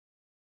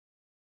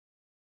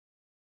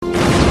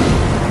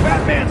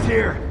Batman's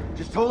here!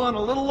 Just hold on a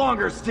little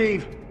longer,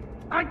 Steve.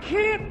 I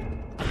can't!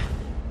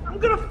 I'm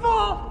gonna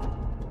fall!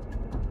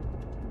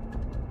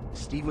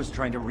 Steve was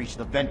trying to reach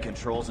the vent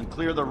controls and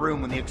clear the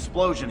room when the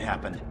explosion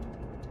happened.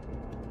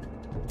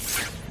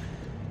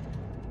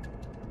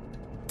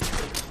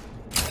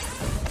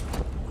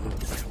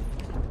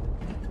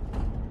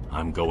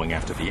 I'm going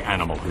after the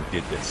animal who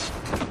did this.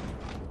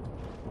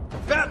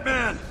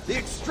 Batman! The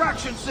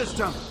extraction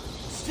system!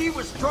 Steve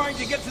was trying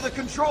to get to the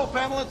control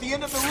panel at the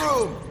end of the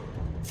room!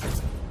 I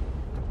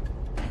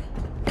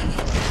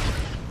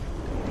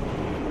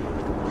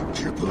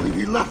can't believe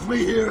he left me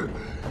here!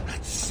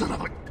 That son of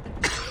a...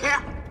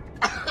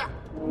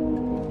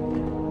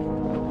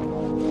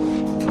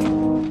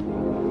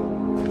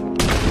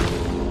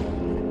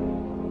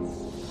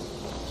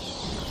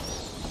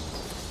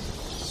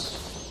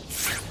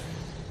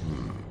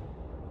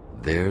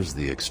 There's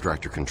the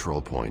extractor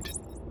control point.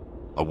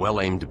 A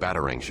well-aimed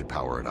batarang should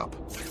power it up.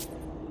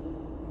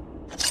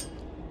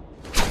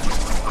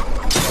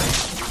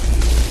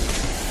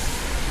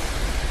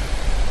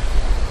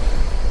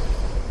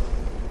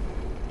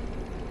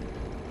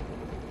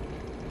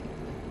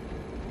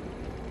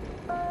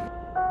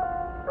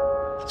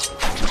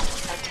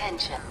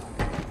 Attention.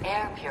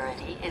 Air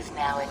purity is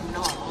now at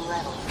normal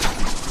levels.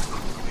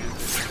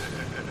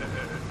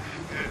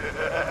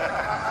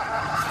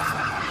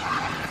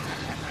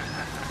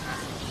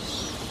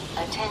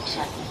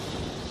 Attention.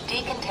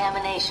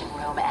 Decontamination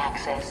room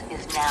access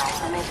is now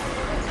permitted.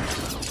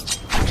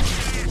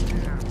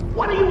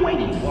 What are you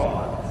waiting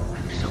for?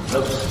 So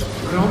close.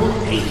 We're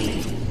almost 80.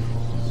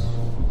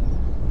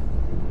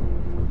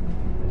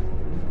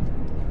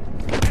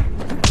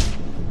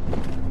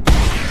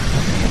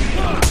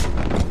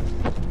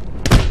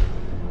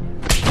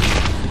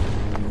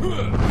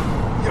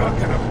 You're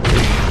gonna be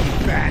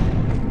bad.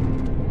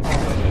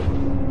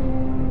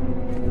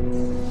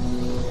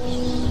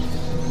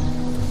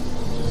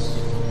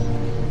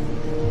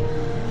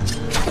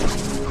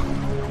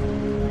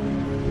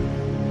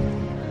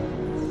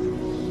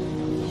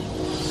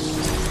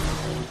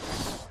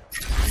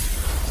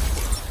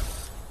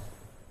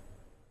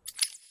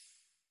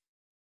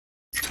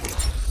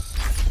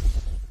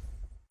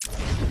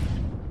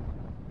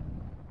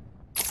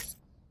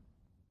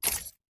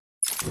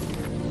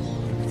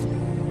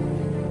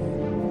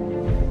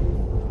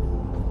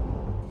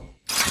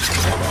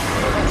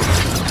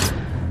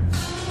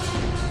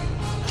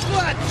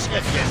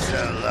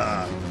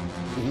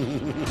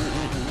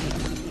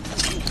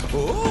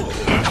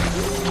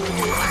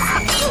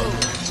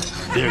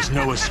 There's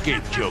no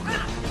escape,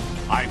 Joker.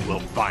 I will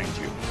find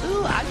you.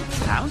 Oh, I'm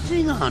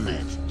counting on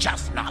it.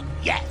 Just not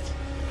yet.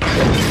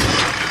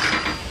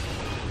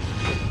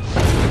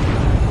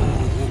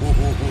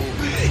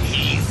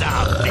 He's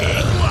a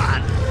big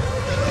one.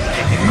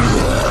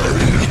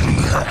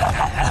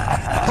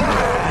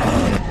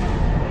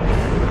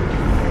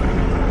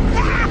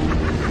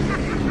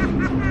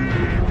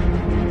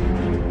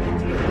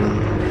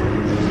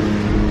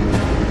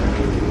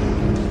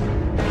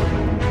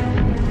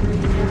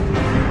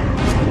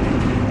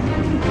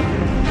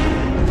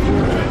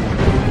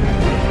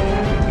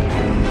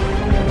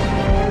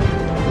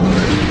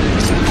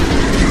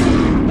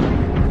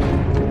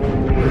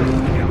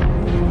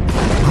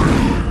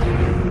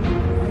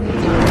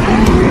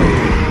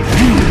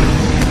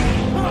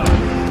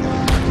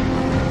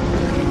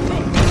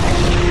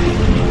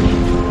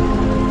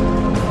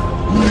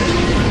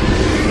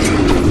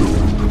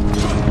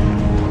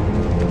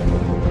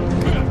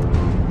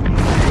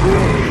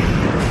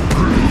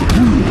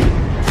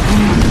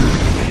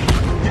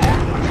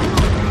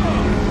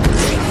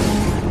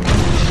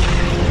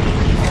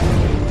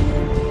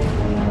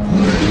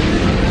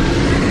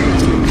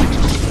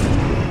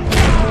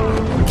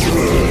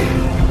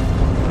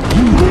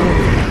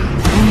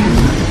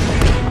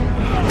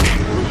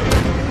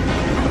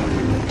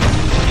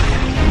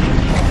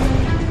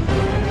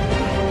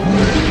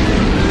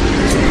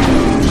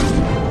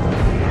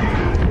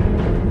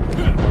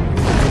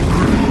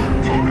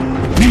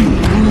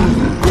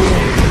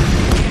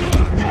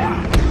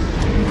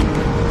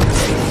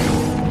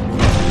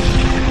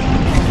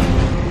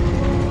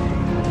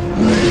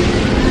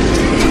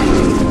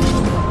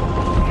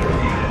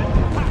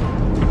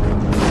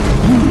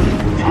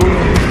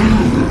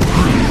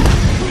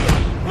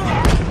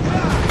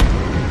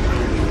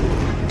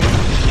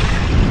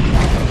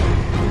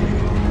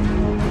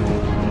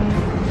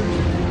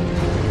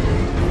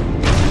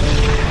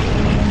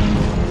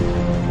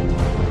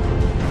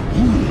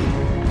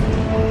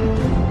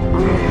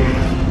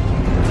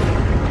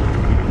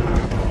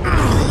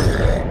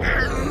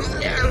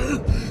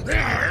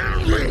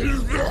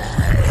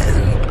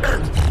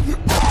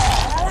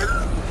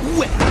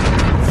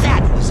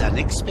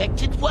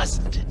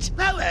 Wasn't it?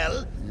 Oh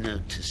well,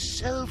 note to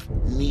self,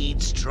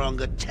 need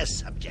stronger test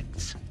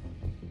subjects.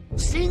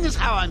 Seeing as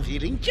how I'm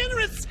feeling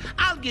generous,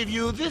 I'll give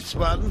you this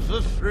one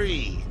for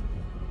free.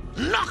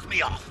 Knock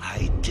me off,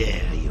 I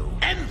dare you.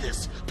 End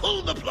this.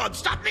 Pull the plug.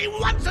 Stop me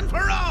once and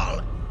for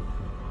all.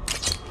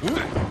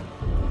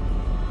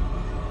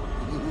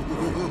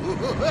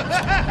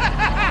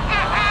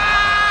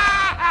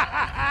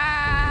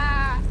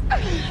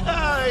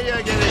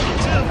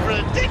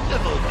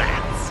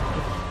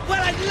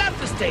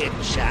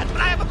 chat,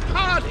 but I have a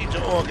party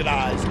to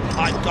organize.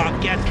 I've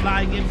got guests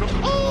flying in from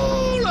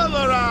all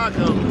over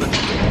Arkham.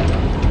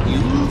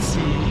 You'll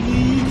see.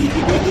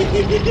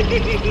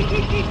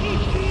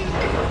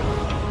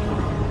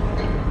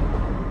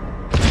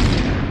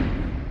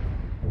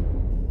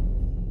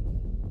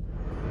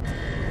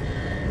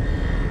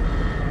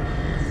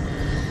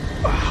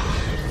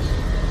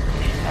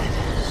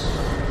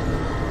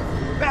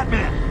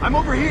 Batman, I'm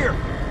over here!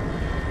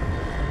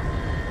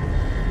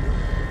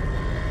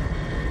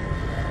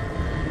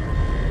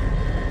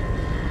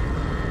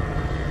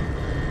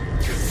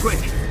 Quick,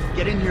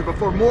 get in here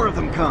before more of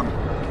them come.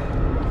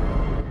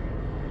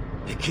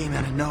 They came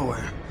out of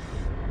nowhere.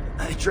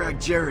 I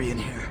dragged Jerry in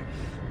here,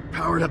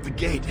 powered up the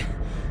gate.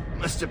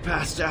 Must have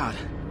passed out.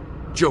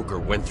 Joker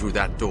went through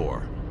that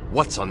door.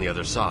 What's on the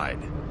other side?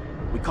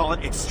 We call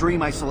it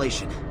extreme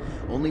isolation.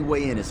 Only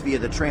way in is via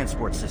the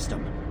transport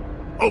system.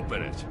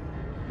 Open it!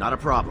 Not a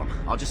problem.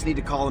 I'll just need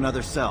to call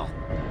another cell.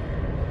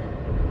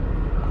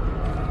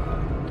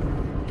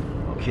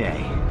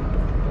 Okay.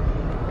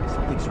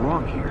 Something's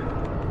wrong here.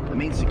 The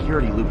main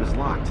security loop is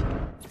locked.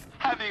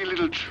 Having a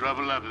little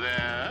trouble up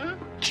there?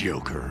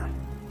 Joker.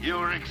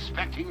 You're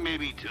expecting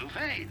maybe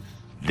Two-Face?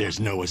 There's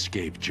no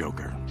escape,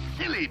 Joker.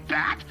 Silly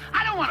bat!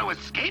 I don't want to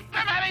escape.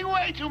 I'm having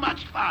way too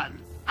much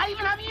fun. I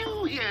even have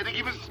you here to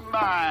keep a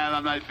smile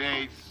on my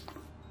face.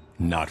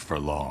 Not for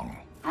long.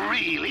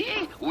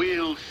 Really?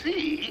 We'll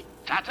see.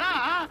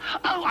 Ta-ta!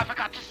 Oh, I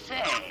forgot to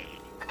say.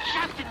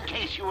 Just in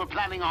case you were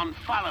planning on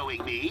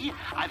following me,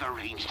 I've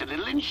arranged a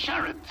little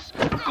insurance.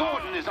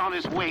 Gordon is on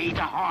his way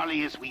to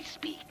Harley as we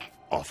speak.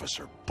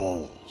 Officer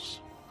Bowles.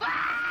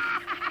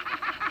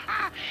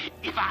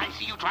 If I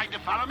see you trying to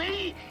follow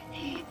me,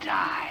 he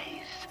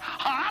dies.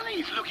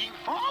 Harley's looking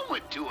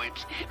forward to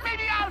it.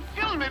 Maybe I'll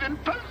film it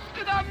and post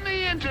it on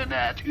the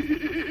internet.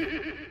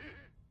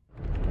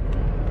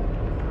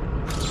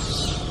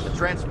 The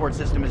transport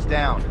system is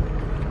down.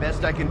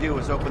 Best I can do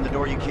is open the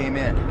door you came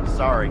in.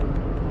 Sorry.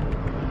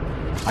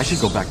 I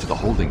should go back to the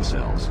holding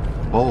cells.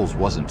 Bowles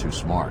wasn't too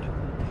smart.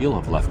 He'll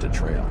have left a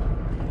trail.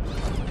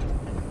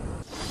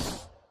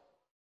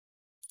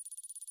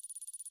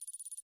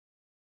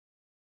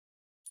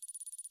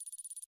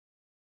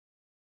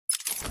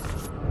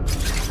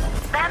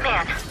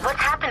 Batman, what's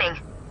happening?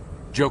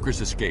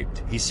 Joker's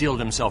escaped. He sealed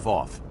himself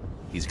off.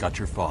 He's got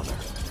your father.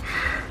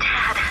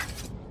 Dad.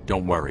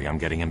 Don't worry, I'm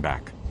getting him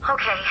back.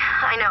 Okay,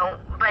 I know,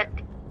 but...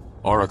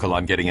 Oracle,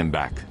 I'm getting him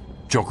back.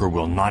 Joker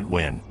will not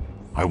win.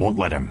 I won't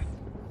let him.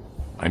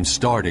 I'm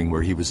starting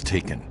where he was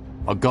taken.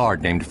 A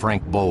guard named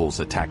Frank Bowles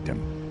attacked him.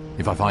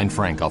 If I find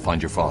Frank, I'll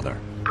find your father.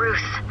 Bruce,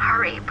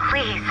 hurry,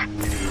 please.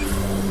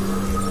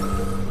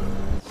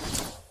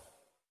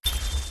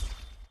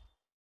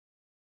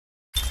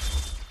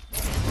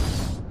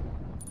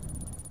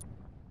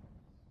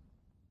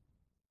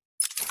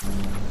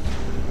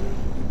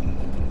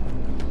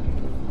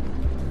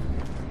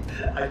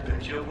 I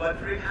bet you're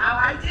wondering how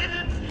I did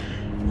it.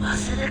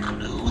 Was it a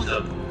clue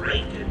the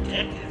great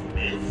detective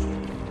missed?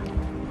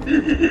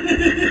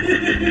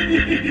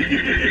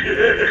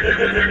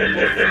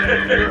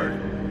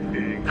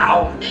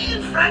 Oh, me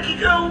and Frankie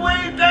go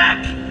way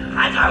back.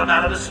 I got him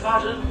out of a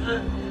spotted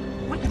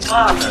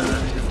father a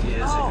few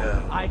years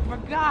ago. I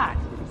forgot.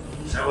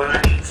 So when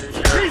I need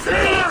security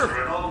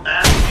for an old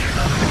man,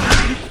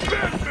 just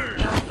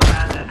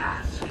glad to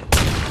ask.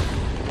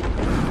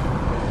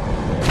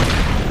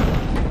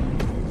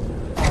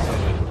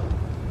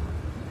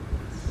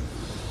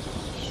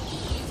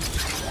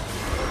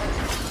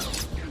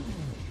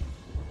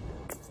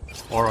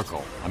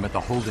 Oracle, I'm at the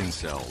holding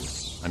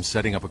cells. I'm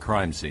setting up a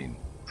crime scene.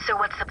 So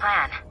what's the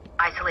plan?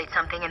 Isolate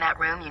something in that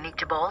room unique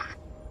to Bowles?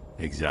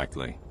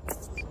 Exactly.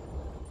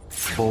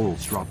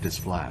 Bowles dropped his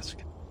flask.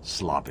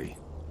 Sloppy.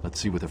 Let's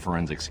see what the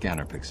forensic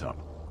scanner picks up.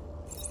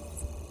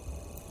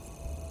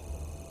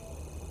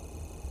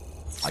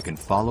 I can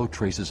follow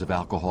traces of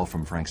alcohol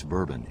from Frank's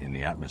bourbon in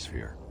the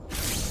atmosphere.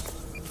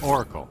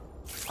 Oracle,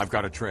 I've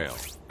got a trail.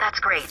 That's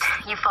great.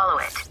 You follow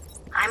it.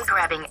 I'm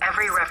grabbing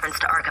every reference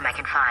to Arkham I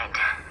can find.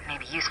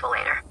 Maybe useful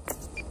later.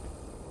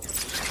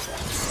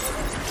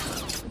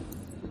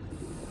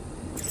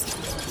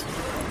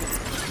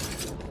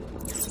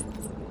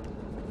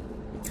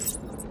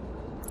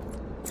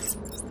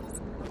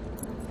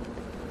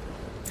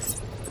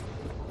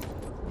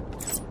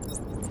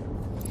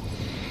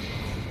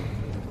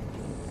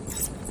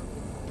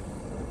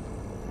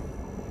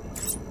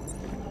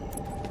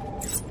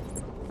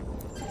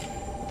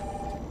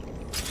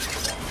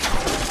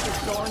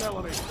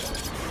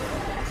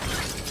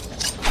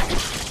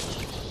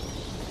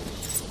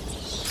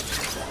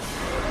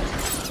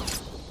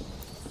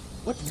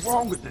 What's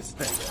wrong with this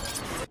thing?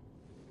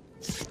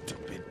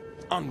 Stupid,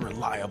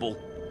 unreliable.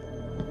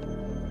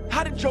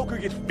 How did Joker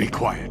get... Be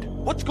quiet.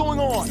 What's going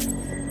on?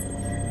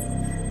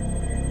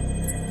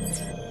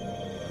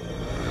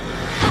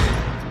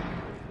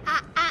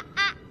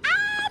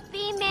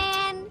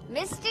 B-Man.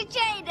 Mr. J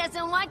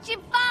doesn't want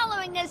you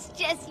following us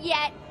just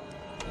yet.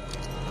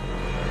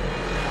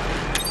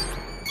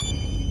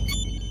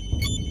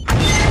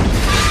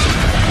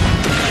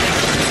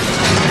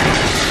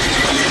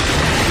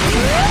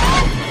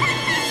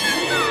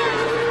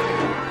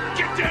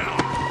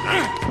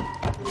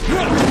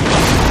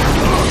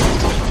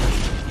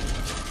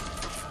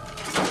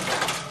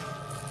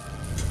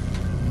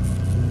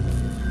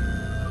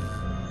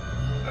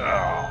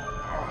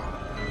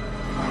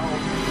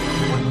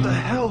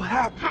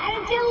 happy. How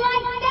did you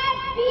like that,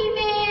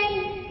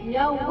 B-Man?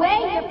 No way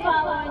you're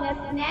following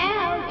us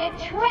now. You're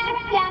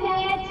trapped down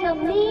here till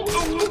me and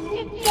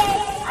Mr. J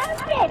are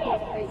ready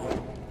for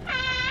you.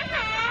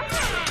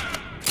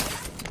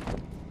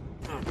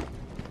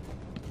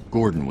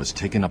 Gordon was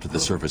taken up to the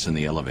surface in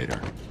the elevator.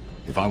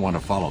 If I want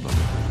to follow them,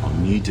 I'll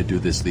need to do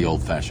this the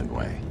old-fashioned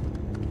way.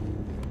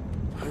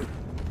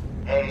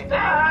 Hey,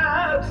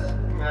 Babs!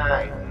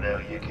 I know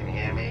you can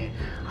hear me.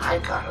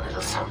 I've got a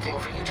little something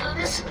for you to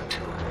listen to.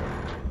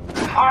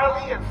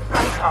 Harley and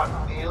Frank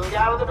are nearly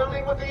out of the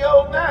building with the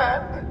old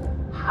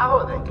man. How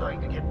are they going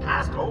to get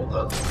past all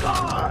those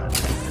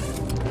guards?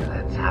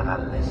 Let's have a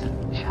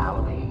listen,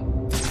 shall we?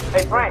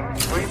 Hey, Frank,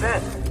 breathe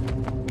in.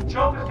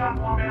 Joker's got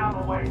one man on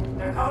the way.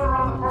 There's another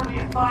around the front of the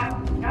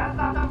asylum. Gotta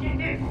stop them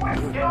getting in.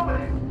 Quick, get over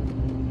there.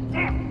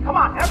 Damn, come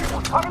on,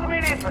 everyone, cover the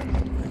main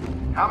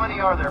entrance. How many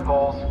are there,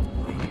 Bowles?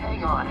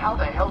 Hang on, how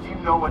the hell do you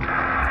know what...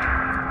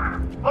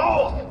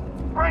 Bowles!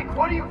 Frank,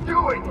 what are you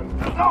doing?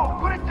 No,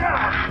 put it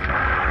down!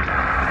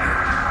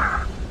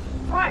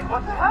 Frank,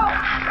 what the hell?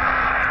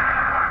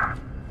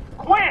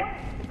 Quinn!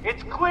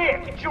 It's clear!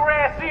 Get your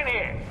ass in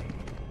here!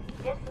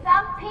 It's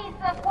some piece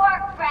of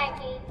work,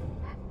 Frankie.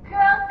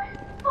 Girls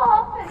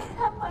fall for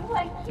someone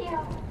like you.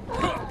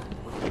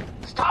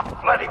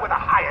 Stop flirting with a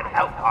hired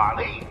help,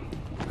 Harley!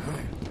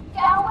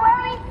 Don't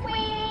worry,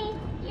 sweetie.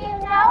 You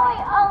know I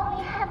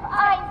only have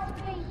eyes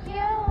for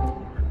you.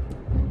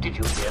 Did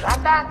you hear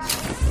that, Bats?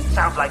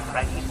 Sounds like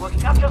Frankie's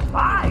working out just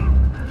fine.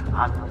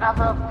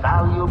 Another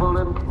valuable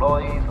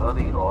employee for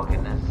the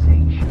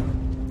organization.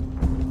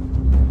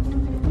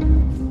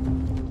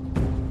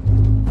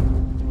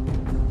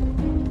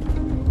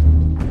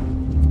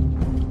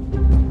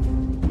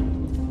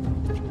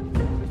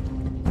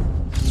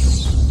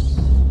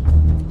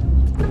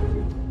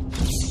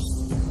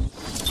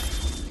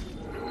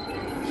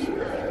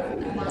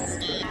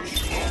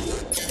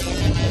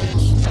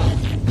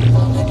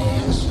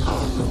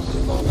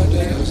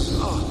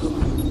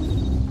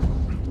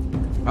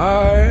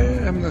 I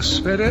am the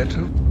spirit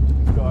of...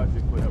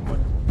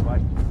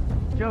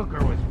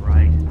 Joker was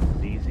right.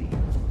 It's easy.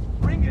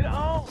 Bring it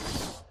on!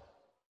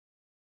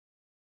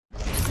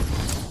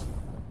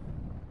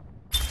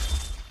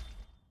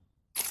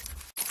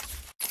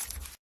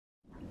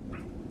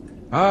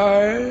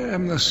 I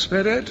am the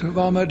spirit of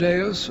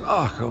Amadeus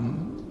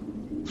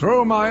Arkham.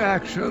 Through my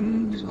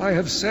actions, I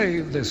have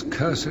saved this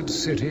cursed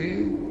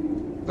city,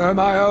 though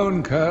my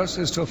own curse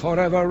is to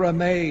forever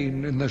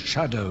remain in the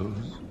shadows.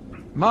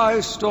 My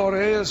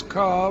story is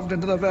carved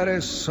into the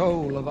very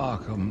soul of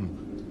Arkham,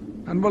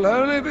 and will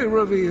only be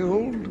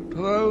revealed to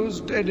those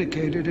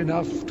dedicated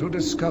enough to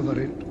discover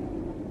it.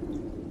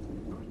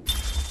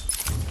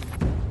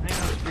 I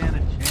don't stand a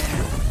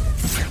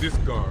chance. This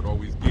guard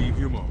always gave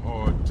him a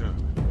hard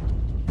time.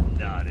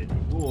 Not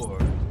anymore.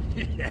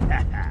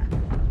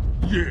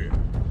 Yeah,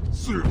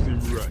 serves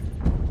him right.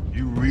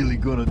 You really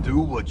gonna do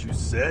what you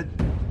said?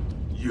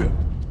 Yeah,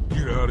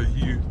 get out of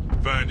here,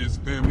 find his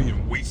family,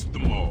 and waste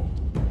them all.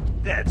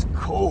 That's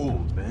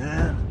cold,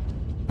 man.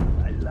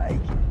 I like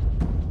it.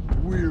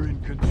 We're in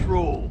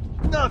control.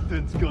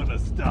 Nothing's gonna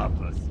stop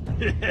us.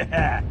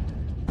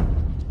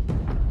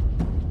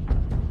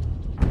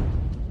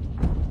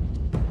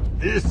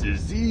 This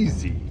is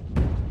easy.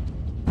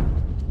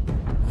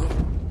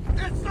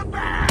 It's the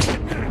man!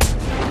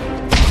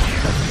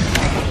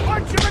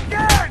 Punch him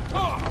again!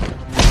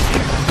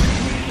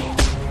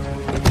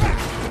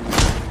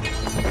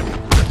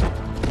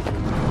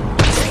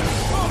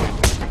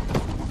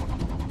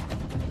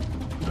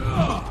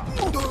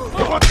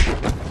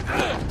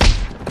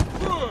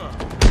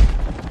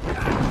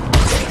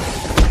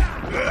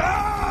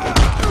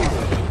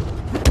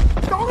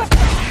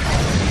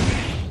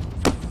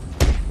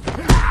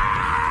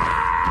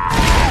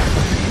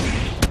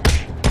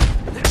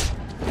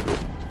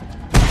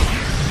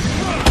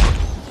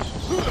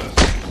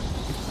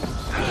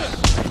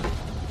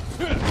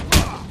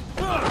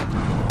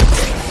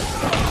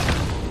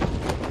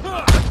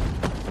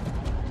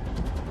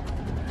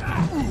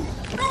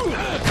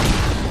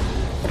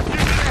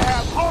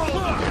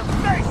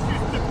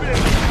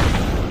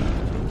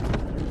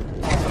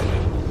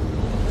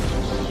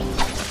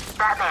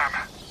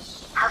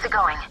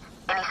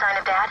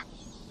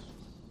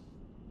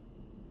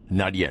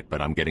 Not yet,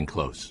 but I'm getting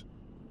close.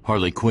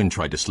 Harley Quinn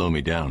tried to slow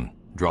me down,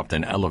 dropped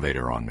an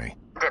elevator on me.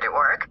 Did it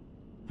work?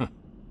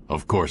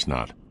 Of course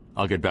not.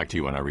 I'll get back to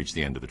you when I reach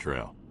the end of the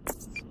trail.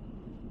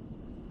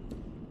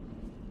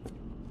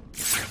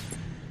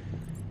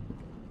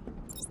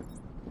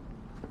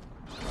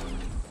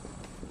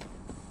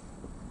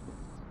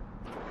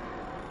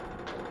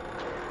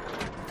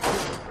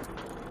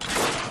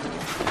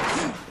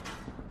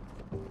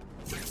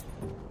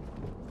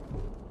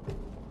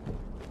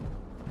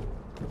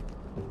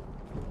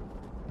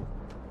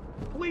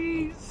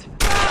 Please!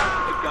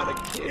 I got a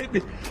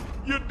kid!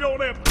 You don't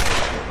have to!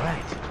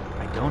 Right.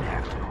 I don't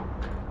have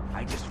to.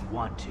 I just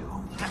want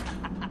to.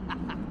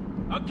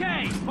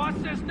 Okay, boss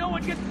says no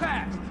one gets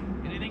past.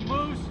 Anything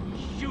moves,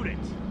 shoot it.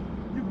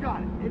 You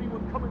got it.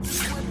 Anyone coming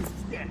this way is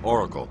dead.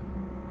 Oracle,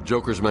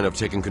 Joker's men have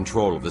taken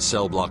control of the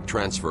cell block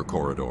transfer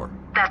corridor.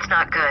 That's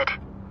not good.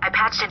 I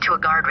patched into a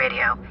guard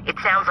radio. It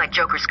sounds like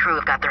Joker's crew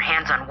have got their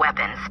hands on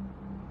weapons.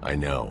 I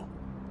know.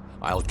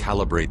 I'll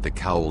calibrate the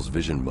Cowl's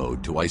vision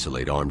mode to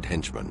isolate armed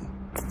henchmen.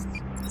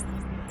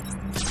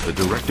 The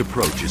direct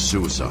approach is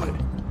suicide.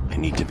 I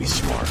need to be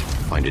smart.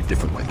 Find a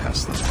different way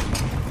past them.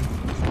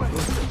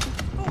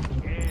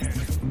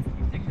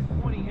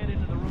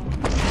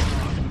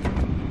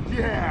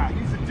 Yeah,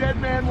 he's a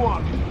dead man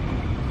walking.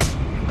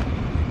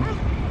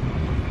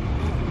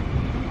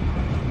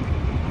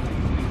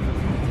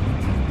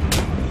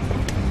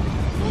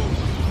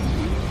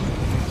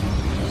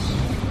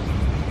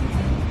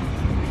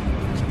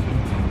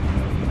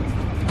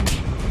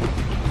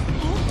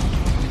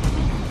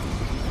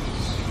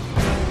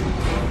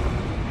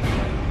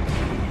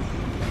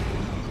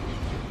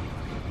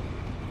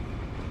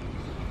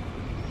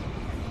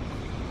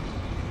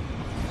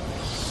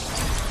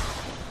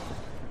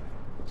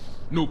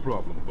 No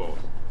problem, boss.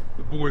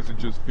 The boys are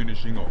just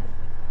finishing off.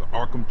 The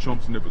Arkham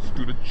chumps never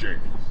stood a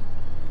chance.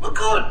 Well,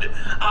 good.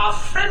 Our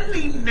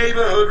friendly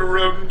neighborhood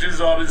rodent is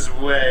on his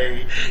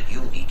way.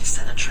 You need to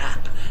set a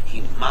trap.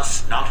 He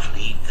must not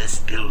leave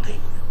this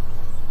building.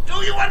 Do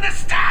you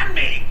understand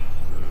me?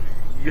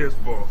 Yes,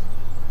 boss.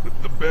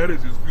 The bat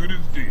is as good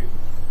as dead.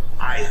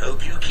 I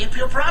hope you keep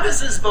your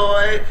promises,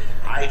 boy.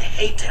 I'd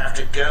hate to have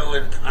to go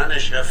and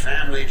punish your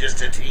family just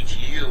to teach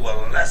you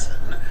a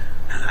lesson.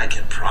 And I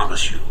can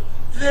promise you,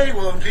 they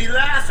won't be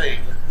laughing.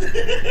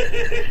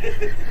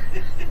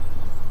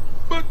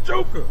 But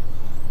Joker!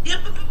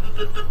 Yeah,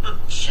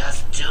 but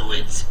just do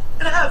it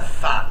and have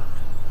fun.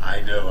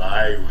 I know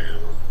I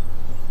will.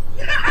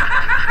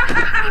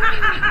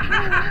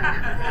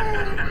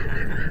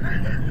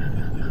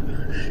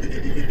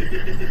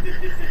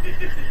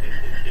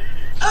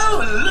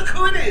 Oh, look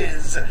who it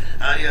is.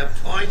 Are your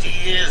pointy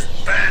ears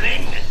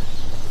burning?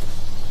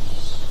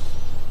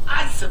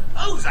 I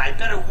suppose I'd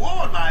better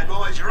warn my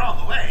boys you're on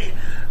the way.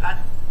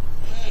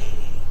 Hey,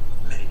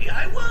 maybe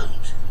I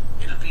won't.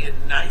 It'll be a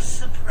nice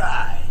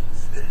surprise.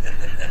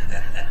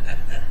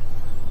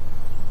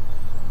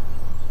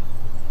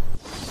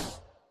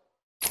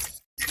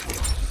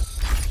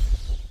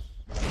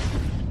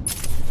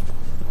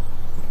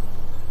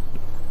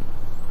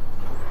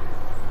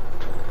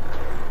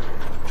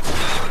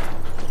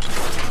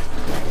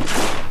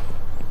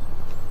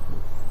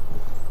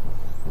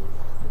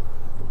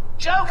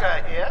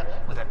 Joker here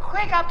with a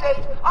quick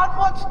update on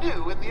what's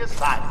new in the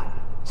asylum.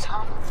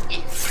 Some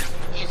idiot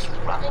is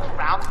running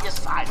around the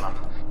asylum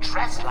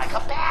dressed like a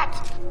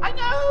bat. I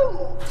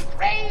know!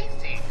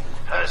 Crazy!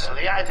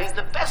 Personally, I think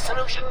the best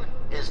solution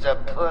is to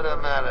put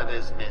him out of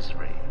his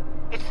misery.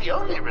 It's the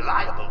only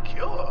reliable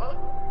cure.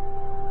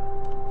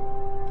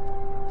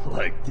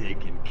 Like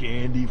taking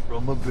candy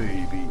from a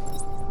baby.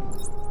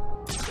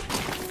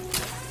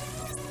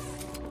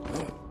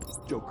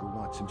 Joker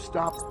wants him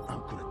stopped,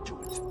 I'm gonna do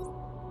it.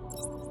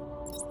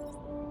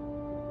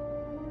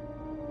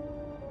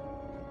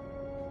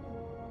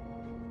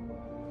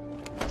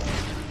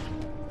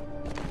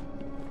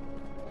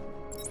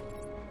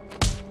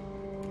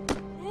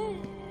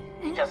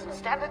 He doesn't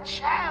stand a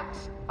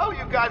chance. Oh,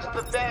 you guys are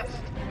the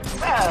best.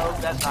 Well,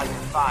 that's how you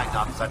find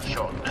on such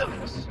short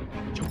notice.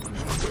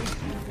 Joker's crazy.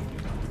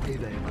 Hey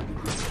there, my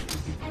crazy.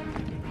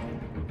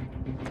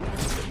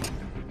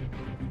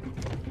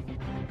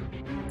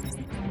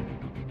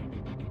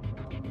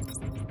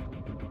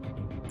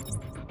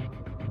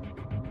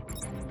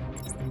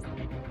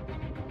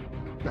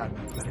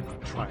 Batman better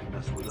not try and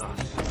mess with us.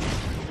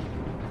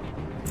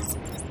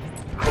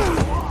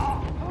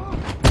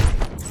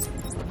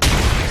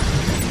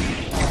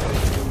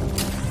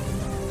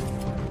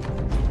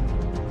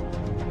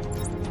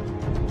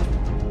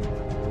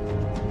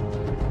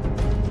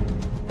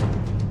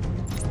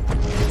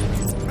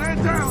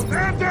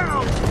 Man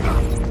down!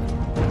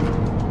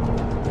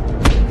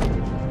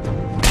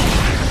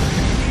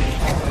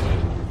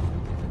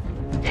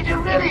 Did you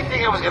really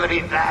think it was going to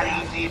be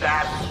that easy,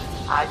 Bat?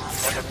 I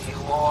sent a few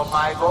more of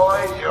my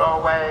boys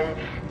your way.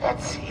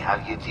 Let's see how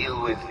you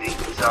deal with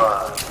things,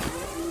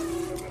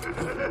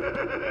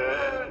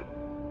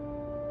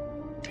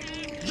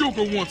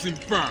 Joker wants him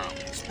found.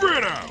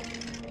 Spread out!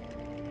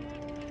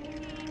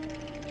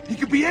 He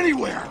could be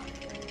anywhere!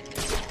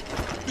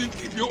 Then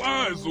keep your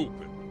eyes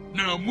open.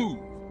 Now move.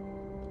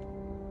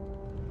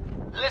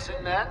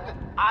 Listen, men.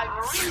 I'm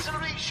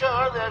reasonably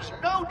sure there's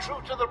no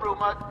truth to the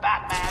rumor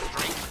Batman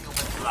drinks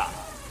human blood.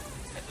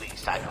 At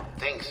least I don't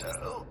think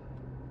so.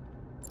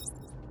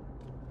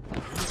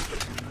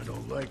 I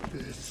don't like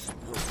this.